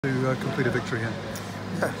To complete a victory here.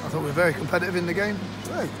 Yeah, I thought we were very competitive in the game.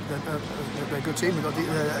 They're a good team. We've got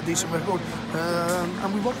a decent record,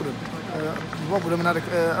 and we wobbled them. And had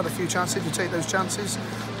a few chances. To take those chances,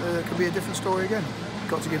 it could be a different story again.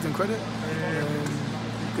 Got to give them credit.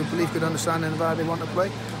 Good belief, good understanding of how they want to play.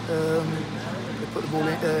 They put the ball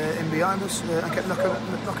in behind us and kept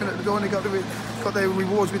knocking at the door, and they got their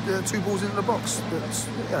rewards with 2 balls into the box.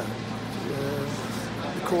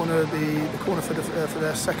 The corner for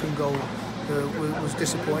their second goal was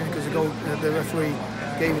disappointing because the referee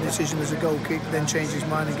gave a decision as a goal kick, then changed his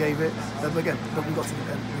mind and gave it. But we got to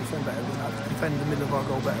defend better than that. Defend the middle of our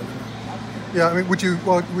goal better than that. Yeah, I mean, would you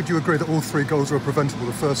agree that all 3 goals were preventable?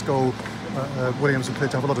 The first goal, Williams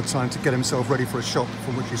appeared to have a lot of time to get himself ready for a shot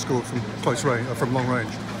from which he scored from close range, from long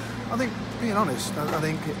range. I think, being honest, I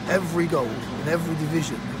think every goal in every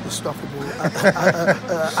division is stoppable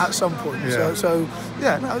at some point. Yeah.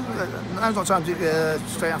 Now's not time to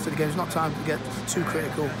straight after the game. It's not time to get too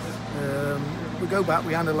critical. We go back,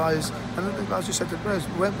 we analyse, and as you said to the players,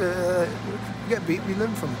 when we get beat, we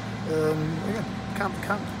learn from it. Again,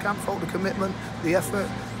 can't fault the commitment, the effort.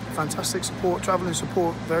 Fantastic support, travelling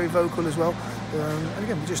support, very vocal as well. And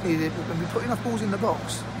again, we just needed, when we put enough balls in the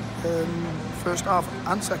box. First half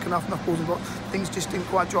and second half, enough balls in the box. Things just didn't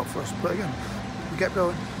quite drop for us. But again, we kept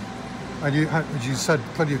going. And you said,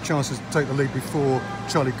 plenty of chances to take the lead before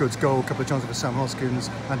Charlie Good's goal. A couple of chances for Sam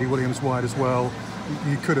Hoskins, Andy Williams wide as well.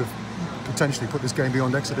 You could have potentially put this game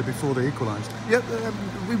beyond Exeter before they equalised. Yeah,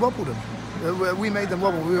 we wobbled them. We made them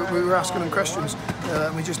wobble. We were asking them questions.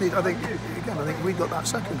 And we just need. I think we got that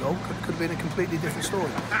second goal. Could have been a completely different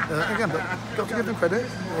story. Again, but got to give them credit.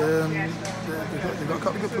 They've got a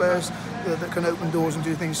couple of good players that can open doors and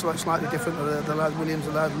do things slightly different. The lad Williams,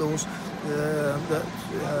 the lad Laws, that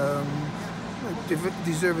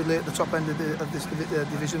deservedly at the top end of this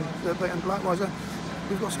division. And likewise,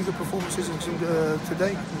 we've got some good performances and some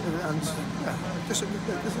today. And there's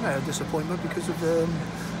a disappointment because of.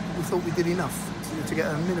 We thought we did enough to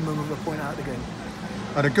get a minimum of a point out of the game.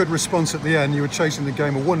 And a good response at the end. You were chasing the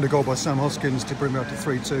game. A wonder goal by Sam Hoskins to bring me up to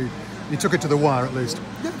 3-2. You took it to the wire at least.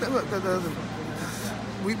 Yeah,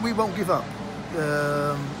 we won't give up.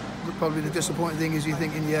 Probably the disappointing thing is you're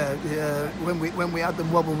thinking, when we had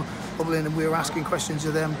them wobbling and we were asking questions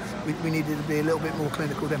of them, we needed to be a little bit more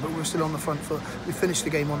clinical then, but we were still on the front foot. We finished the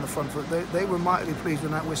game on the front foot. They were mightily pleased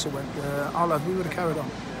when that whistle went. Our lads, we would have carried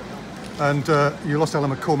on. And you lost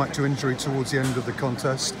Alan McCormack to injury towards the end of the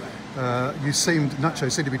contest.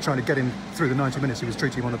 Nacho seemed to be trying to get him through the 90 minutes. He was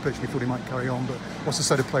treating him on the pitch. We thought he might carry on, but what's the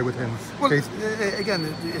state of play with him? Well, again,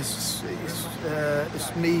 it's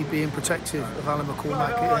me being protective of Alan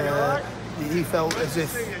McCormack. He felt as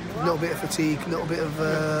if a little bit of fatigue, a little bit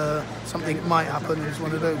of something might happen. It's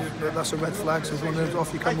one of those. That's a red flag. So it's one of those.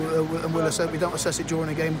 Off you come, and we'll assess. We don't assess it during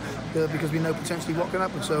a game because we know potentially what can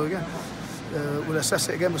happen. So again. We'll assess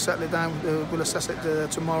it again, we'll settle it down, we'll assess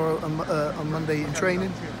it tomorrow on Monday in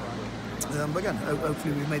training. But again,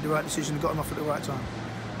 hopefully we've made the right decision and got him off at the right time.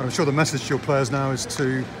 I'm sure the message to your players now is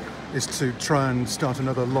to try and start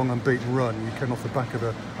another long unbeaten run. You came off the back of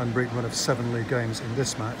an unbeaten run of 7 league games in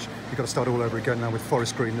this match. You've got to start all over again now with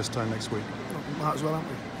Forest Green this time next week. Might as well, haven't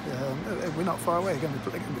we? We're not far away. Again,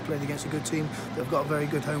 we're playing against a good team. They've got a very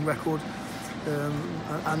good home record.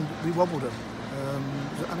 And we wobbled them.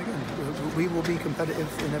 And again, we will be competitive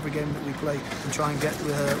in every game that we play and try and get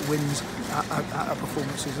wins at our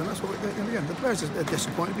performances. And that's what again, the players are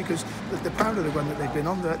disappointed because they're proud of the run that they've been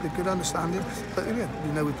on, they're good understanding. But again,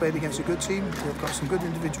 we played against a good team, we've got some good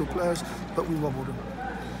individual players, but we wobbled them.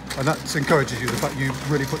 And that encourages you, the fact you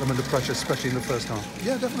really put them under pressure, especially in the first half?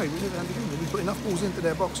 Yeah, definitely. We put enough balls into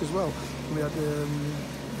their box as well. We had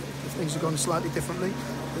if things had gone slightly differently,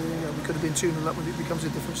 we could have been 2-0 up when it becomes a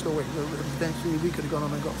different story. Potentially we could have gone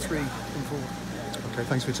on and got 3 and 4. Okay,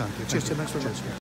 thanks for your time. Cheers, Tim. Thanks very much.